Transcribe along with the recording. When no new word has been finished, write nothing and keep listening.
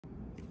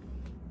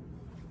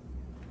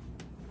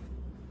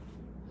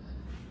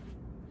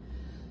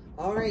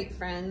All right,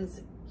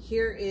 friends,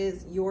 here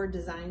is your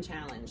design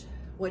challenge.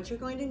 What you're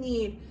going to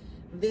need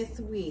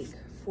this week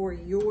for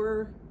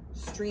your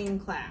stream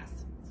class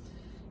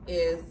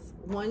is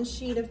one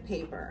sheet of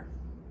paper.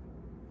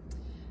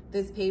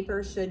 This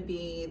paper should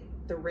be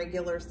the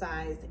regular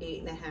size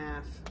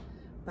 8.5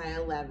 by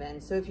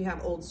 11. So if you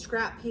have old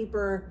scrap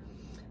paper,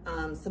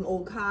 some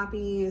old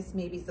copies,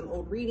 maybe some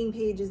old reading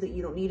pages that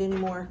you don't need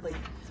anymore, like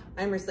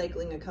I'm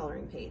recycling a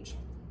coloring page,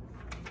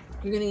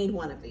 you're gonna need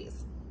one of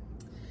these.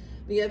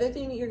 The other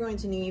thing that you're going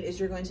to need is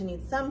you're going to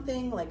need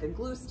something like a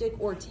glue stick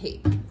or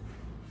tape.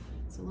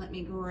 So let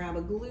me grab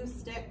a glue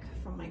stick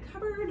from my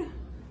cupboard.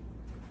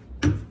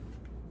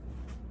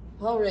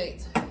 All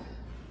right,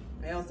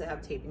 I also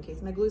have tape in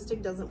case my glue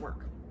stick doesn't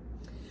work.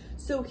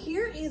 So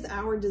here is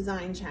our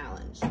design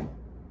challenge.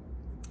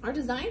 Our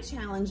design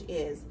challenge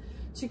is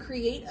to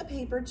create a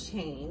paper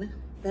chain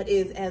that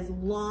is as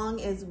long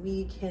as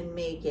we can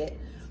make it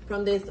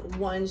from this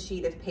one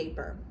sheet of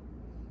paper.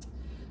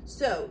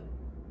 So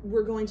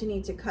we're going to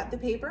need to cut the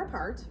paper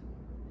apart.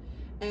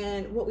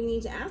 And what we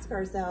need to ask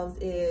ourselves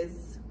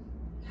is,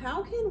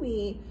 how can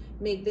we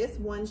make this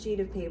one sheet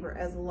of paper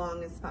as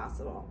long as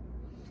possible?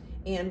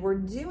 And we're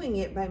doing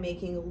it by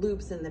making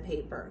loops in the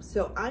paper.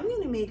 So I'm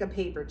going to make a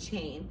paper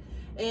chain,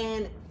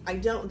 and I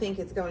don't think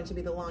it's going to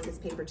be the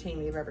longest paper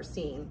chain we've ever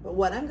seen. But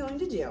what I'm going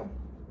to do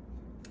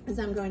is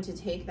I'm going to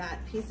take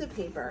that piece of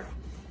paper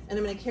and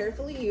I'm going to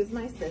carefully use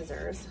my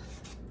scissors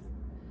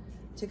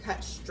to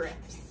cut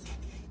strips.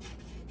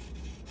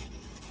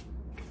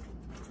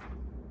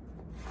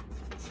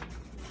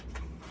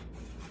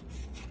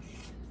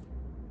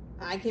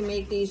 I can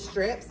make these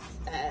strips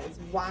as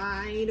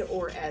wide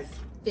or as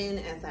thin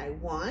as I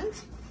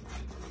want.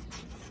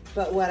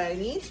 But what I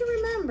need to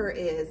remember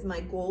is my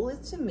goal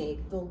is to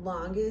make the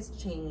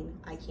longest chain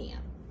I can.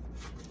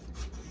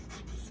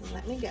 So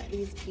let me get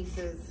these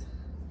pieces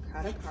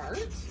cut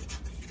apart.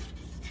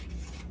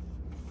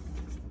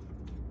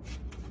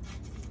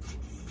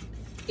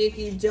 If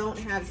you don't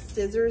have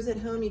scissors at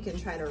home, you can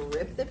try to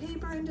rip the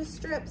paper into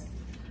strips.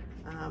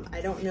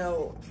 I don't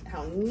know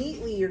how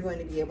neatly you're going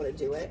to be able to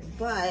do it,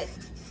 but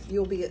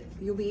you'll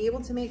be able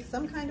to make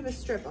some kind of a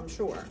strip, I'm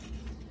sure.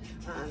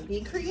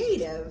 Be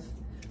creative,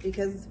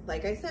 because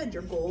like I said,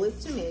 your goal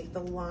is to make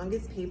the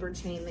longest paper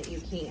chain that you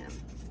can.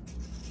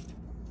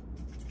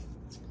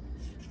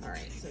 All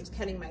right, so I'm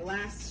cutting my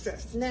last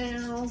strips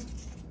now.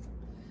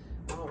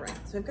 All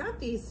right, so I've got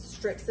these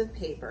strips of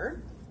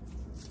paper,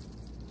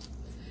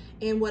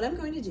 and what I'm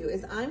going to do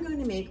is I'm going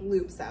to make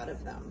loops out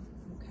of them,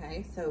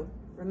 okay? So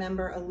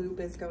remember, a loop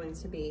is going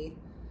to be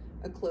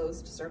a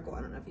closed circle. I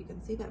don't know if you can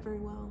see that very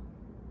well.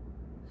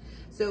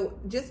 So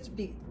just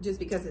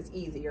because it's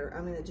easier,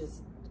 I'm gonna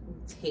just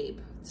tape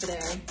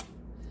today.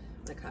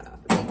 I'm gonna cut off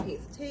a big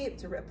piece of tape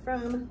to rip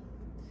from,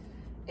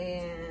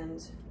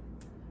 and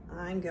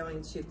I'm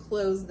going to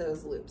close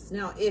those loops.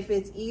 Now, if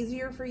it's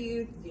easier for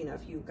you, you know,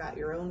 if you've got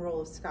your own roll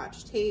of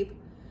Scotch tape,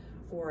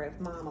 or if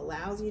mom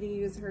allows you to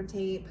use her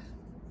tape.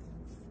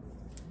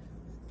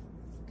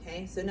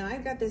 Okay, so now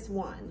I've got this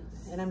one,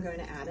 and I'm going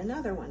to add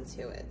another one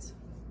to it.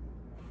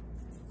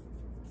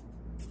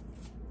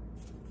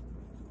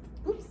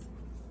 Oops.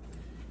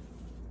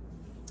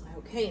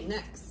 Okay,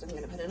 next I'm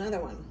going to put another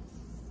one.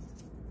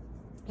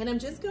 And I'm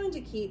just going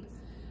to keep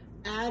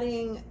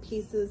adding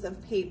pieces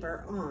of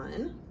paper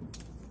on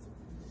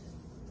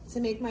to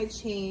make my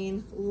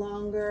chain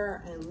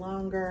longer and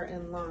longer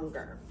and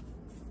longer.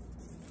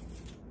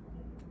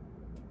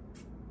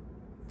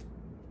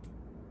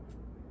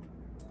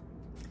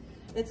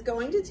 It's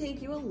going to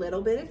take you a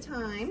little bit of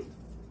time.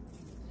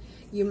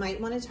 You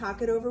might want to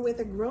talk it over with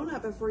a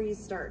grown-up before you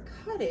start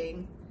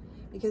cutting,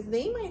 because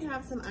they might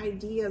have some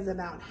ideas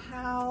about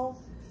how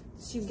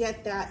to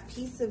get that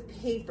piece of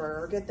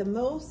paper, or get the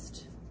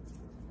most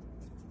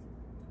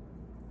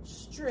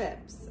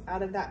strips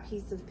out of that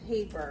piece of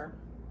paper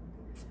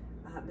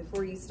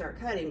before you start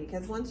cutting.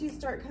 Because once you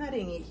start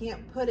cutting, you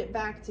can't put it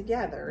back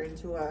together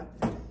into a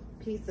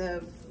piece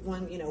of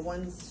one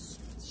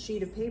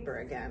sheet of paper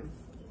again.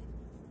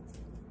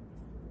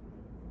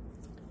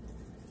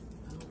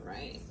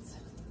 Right.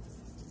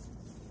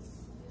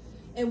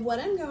 And what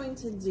I'm going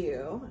to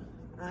do,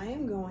 I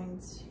am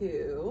going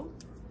to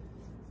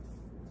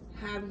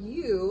have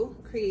you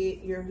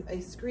create a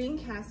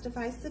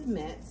Screencastify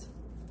submit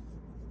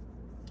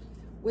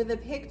with a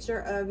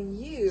picture of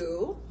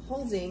you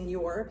holding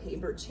your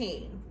paper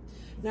chain.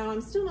 Now,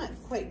 I'm still not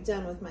quite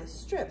done with my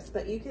strips,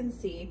 but you can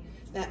see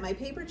that my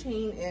paper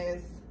chain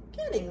is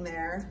getting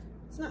there.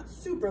 It's not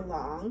super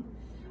long.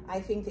 I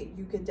think that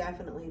you could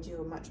definitely do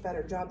a much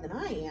better job than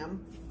I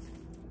am,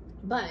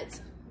 but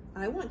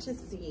I want to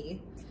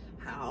see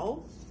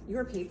how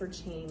your paper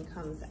chain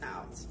comes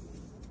out.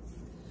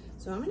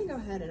 So I'm going to go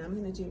ahead and I'm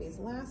going to do these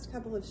last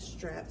couple of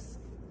strips.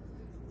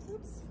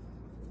 Oops.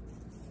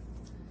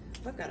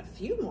 I've got a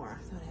few more.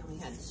 I thought I only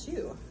had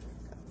 2.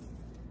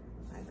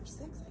 5 or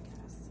 6, I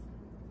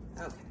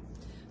guess. Okay,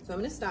 so I'm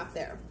going to stop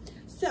there.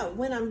 So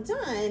when I'm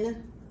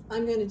done,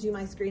 I'm going to do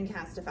my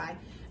Screencastify,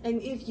 And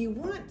if you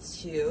want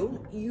to,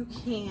 you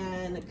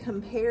can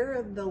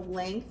compare the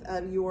length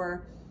of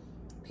your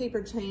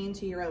paper chain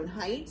to your own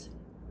height.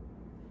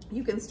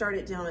 You can start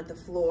it down at the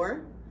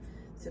floor.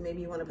 So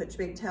maybe you want to put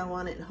your big toe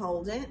on it and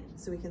hold it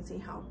so we can see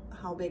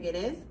how big it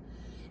is.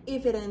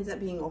 If it ends up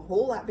being a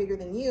whole lot bigger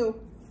than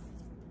you,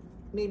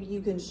 maybe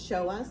you can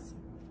show us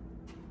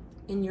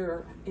in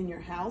your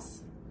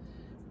house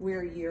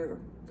where you're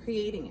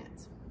creating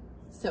it.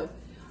 So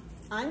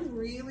I'm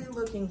really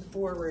looking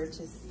forward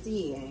to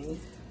seeing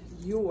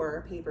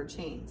your paper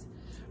chains.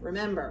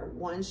 Remember,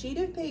 one sheet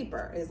of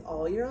paper is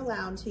all you're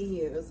allowed to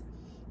use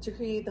to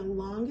create the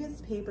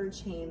longest paper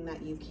chain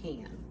that you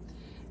can.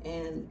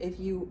 And if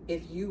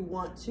you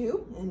want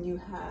to, and you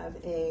have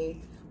a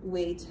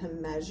way to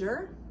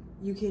measure,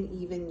 you can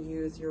even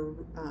use your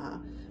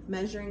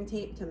measuring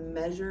tape to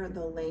measure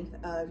the length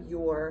of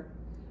your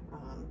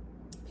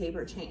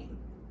paper chain.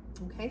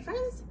 Okay,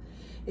 friends?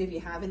 If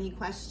you have any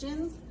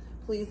questions,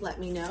 please let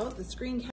me know. The screen